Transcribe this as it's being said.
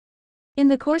In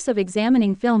the course of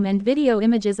examining film and video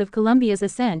images of Columbia's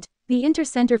ascent, the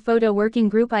Inter-Center Photo Working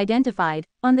Group identified,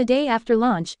 on the day after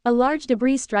launch, a large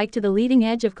debris strike to the leading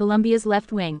edge of Columbia's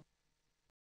left wing.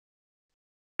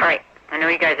 All right, I know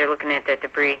you guys are looking at that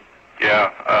debris.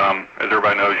 Yeah, as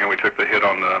everybody knows, we took the hit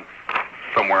on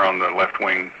somewhere on the left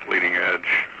wing leading edge,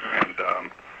 and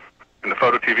the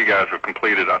photo TV guys have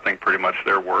completed, I think, pretty much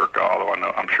their work. Although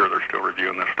I'm sure they're still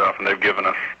reviewing this stuff, and they've given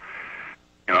us,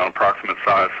 an approximate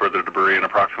size for the debris, an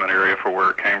approximate area for where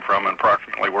it came from, and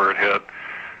approximately where it hit.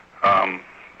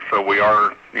 So we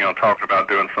are, talking about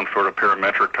doing some sort of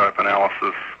parametric type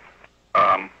analysis,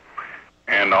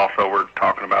 and also we're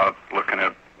talking about looking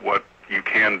at what you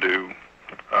can do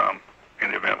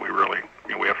in the event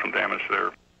we have some damage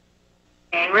there.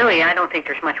 And really, I don't think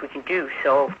there's much we can do.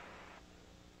 So,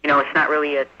 it's not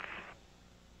really a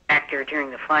factor during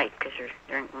the flight because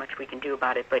there ain't much we can do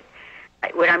about it. But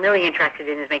what I'm really interested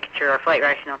in is making sure our flight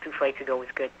rationale 2 flights ago was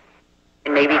good.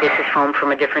 And maybe this is foam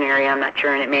from a different area, I'm not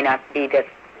sure, and it may not be that,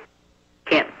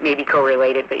 can't maybe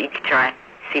correlated, but you can try,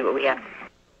 see what we have.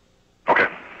 Okay.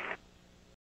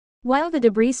 While the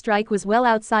debris strike was well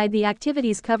outside the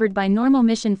activities covered by normal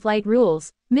mission flight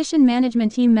rules, mission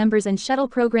management team members and shuttle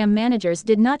program managers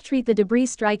did not treat the debris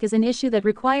strike as an issue that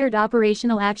required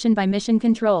operational action by mission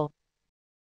control.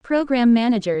 Program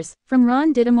managers, from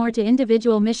Ron Dittemore to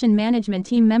individual mission management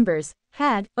team members,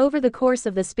 had, over the course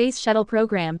of the Space Shuttle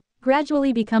program,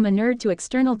 gradually become inured to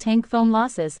external tank foam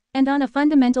losses, and on a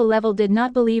fundamental level did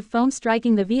not believe foam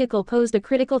striking the vehicle posed a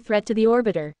critical threat to the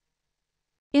orbiter.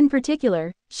 In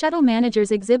particular, shuttle managers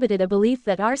exhibited a belief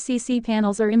that RCC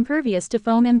panels are impervious to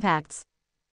foam impacts.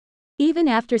 Even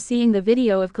after seeing the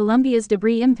video of Columbia's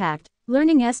debris impact,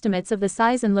 learning estimates of the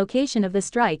size and location of the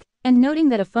strike, and noting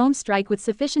that a foam strike with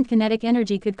sufficient kinetic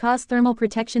energy could cause thermal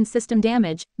protection system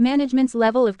damage, management's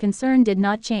level of concern did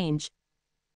not change.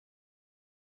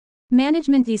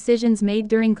 Management decisions made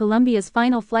during Columbia's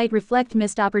final flight reflect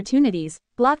missed opportunities,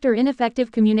 blocked or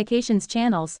ineffective communications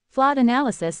channels, flawed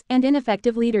analysis, and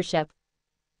ineffective leadership.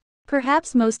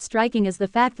 Perhaps most striking is the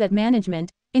fact that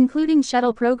management, including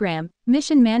shuttle program,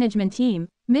 mission management team,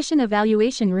 mission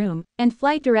evaluation room, and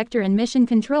flight director and mission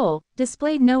control,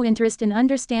 displayed no interest in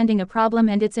understanding a problem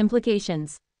and its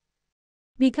implications.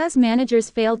 Because managers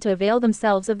failed to avail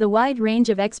themselves of the wide range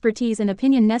of expertise and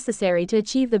opinion necessary to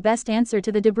achieve the best answer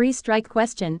to the debris strike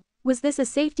question, was this a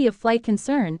safety of flight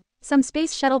concern? Some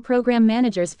space shuttle program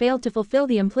managers failed to fulfill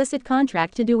the implicit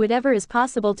contract to do whatever is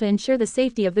possible to ensure the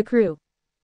safety of the crew.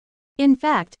 In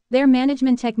fact, their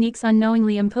management techniques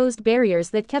unknowingly imposed barriers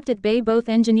that kept at bay both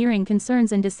engineering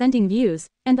concerns and dissenting views,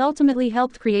 and ultimately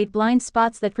helped create blind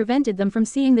spots that prevented them from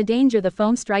seeing the danger the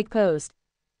foam strike posed.